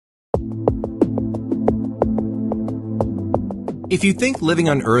If you think living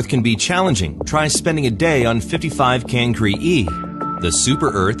on Earth can be challenging, try spending a day on 55 Cancri E. The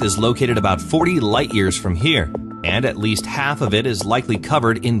super-Earth is located about 40 light-years from here, and at least half of it is likely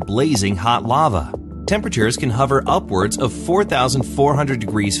covered in blazing hot lava. Temperatures can hover upwards of 4,400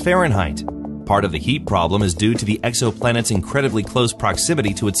 degrees Fahrenheit. Part of the heat problem is due to the exoplanet's incredibly close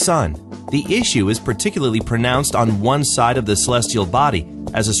proximity to its sun. The issue is particularly pronounced on one side of the celestial body,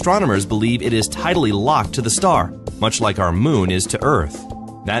 as astronomers believe it is tidally locked to the star, much like our moon is to Earth.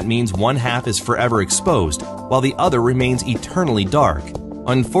 That means one half is forever exposed, while the other remains eternally dark.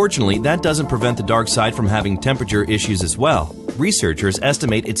 Unfortunately, that doesn't prevent the dark side from having temperature issues as well. Researchers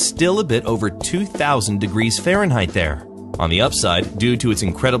estimate it's still a bit over 2,000 degrees Fahrenheit there. On the upside, due to its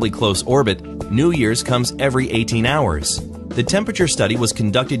incredibly close orbit, New Year's comes every 18 hours. The temperature study was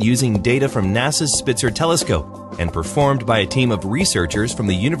conducted using data from NASA's Spitzer telescope and performed by a team of researchers from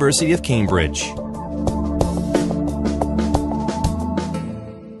the University of Cambridge.